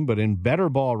the team. But in better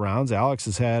ball rounds, Alex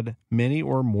has had many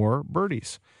or more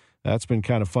birdies. That's been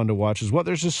kind of fun to watch as well.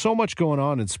 There's just so much going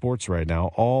on in sports right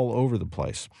now, all over the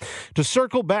place. To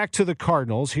circle back to the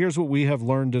Cardinals, here's what we have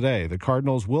learned today. The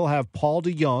Cardinals will have Paul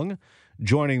DeJong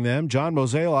joining them. John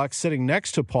Mozeliak, sitting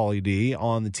next to Paulie D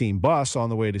on the team bus on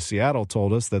the way to Seattle,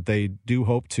 told us that they do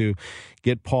hope to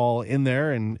get Paul in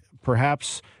there and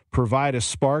perhaps provide a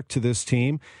spark to this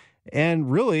team.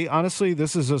 And really, honestly,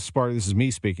 this is a spark. This is me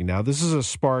speaking now. This is a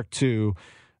spark to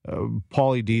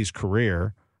Paulie D's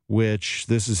career, which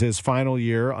this is his final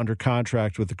year under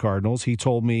contract with the Cardinals. He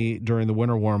told me during the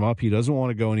winter warm-up he doesn't want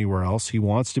to go anywhere else. He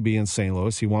wants to be in St.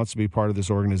 Louis. He wants to be part of this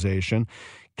organization.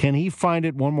 Can he find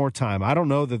it one more time? I don't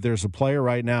know that there's a player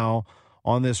right now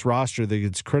on this roster that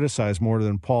gets criticized more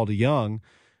than Paul DeJong,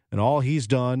 and all he's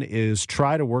done is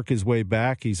try to work his way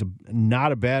back. He's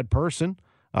not a bad person.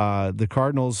 The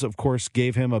Cardinals, of course,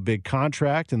 gave him a big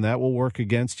contract, and that will work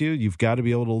against you. You've got to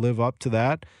be able to live up to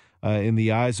that in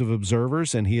the eyes of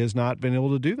observers, and he has not been able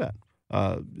to do that.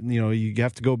 You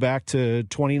have to go back to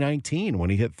 2019 when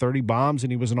he hit 30 bombs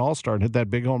and he was an all-star and hit that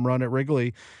big home run at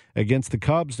Wrigley against the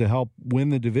Cubs to help win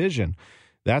the division.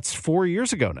 That's 4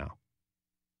 years ago now.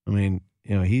 I mean,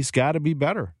 he's got to be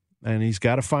better, and he's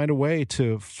got to find a way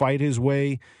to fight his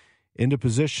way into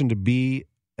position to be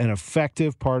an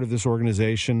effective part of this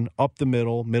organization, up the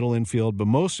middle infield, but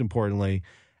most importantly,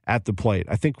 at the plate.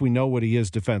 I think we know what he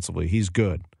is defensively. He's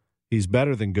good. He's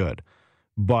better than good.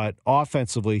 But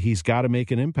offensively, he's got to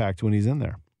make an impact when he's in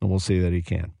there, and we'll see that he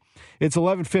can. It's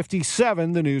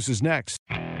 11:57. The news is next.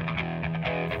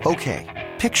 Okay,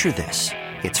 picture this.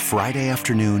 It's Friday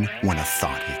afternoon when a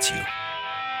thought hits you.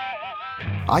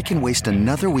 I can waste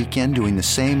another weekend doing the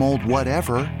same old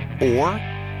whatever, or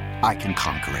I can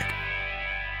conquer it.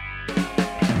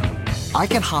 I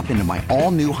can hop into my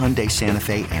all-new Hyundai Santa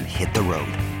Fe and hit the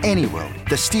road. Any road.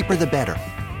 The steeper, the better.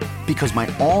 Because my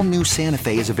all-new Santa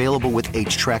Fe is available with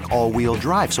H-Track all-wheel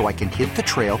drive, so I can hit the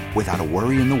trail without a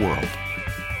worry in the world.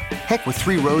 Heck, with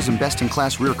 3 rows and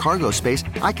best-in-class rear cargo space,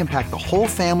 I can pack the whole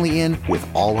family in with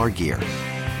all our gear.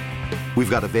 We've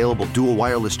got available dual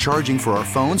wireless charging for our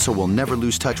phones, so we'll never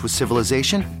lose touch with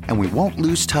civilization, and we won't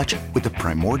lose touch with the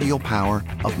primordial power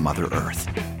of Mother Earth.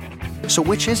 So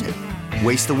which is it?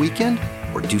 Waste the weekend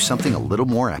or do something a little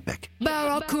more epic?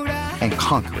 And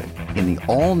conquer it in the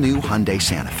all-new Hyundai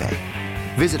Santa Fe.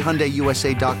 Visit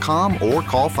HyundaiUSA.com or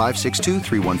call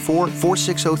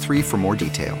 562-314-4603 for more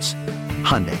details.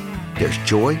 Hyundai, there's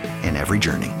joy in every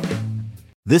journey.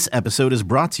 This episode is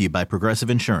brought to you by Progressive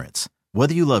Insurance.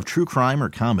 Whether you love true crime or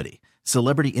comedy,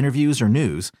 celebrity interviews or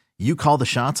news, you call the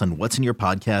shots on what's in your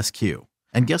podcast queue.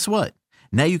 And guess what?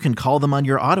 Now you can call them on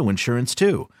your auto insurance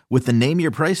too with the Name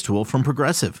Your Price tool from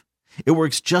Progressive. It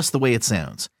works just the way it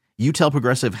sounds. You tell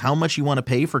Progressive how much you want to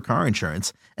pay for car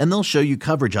insurance, and they'll show you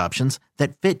coverage options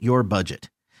that fit your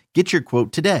budget. Get your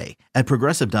quote today at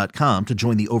Progressive.com to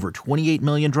join the over 28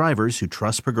 million drivers who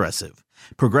trust Progressive.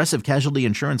 Progressive Casualty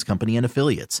Insurance Company and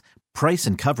Affiliates. Price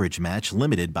and coverage match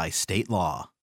limited by state law.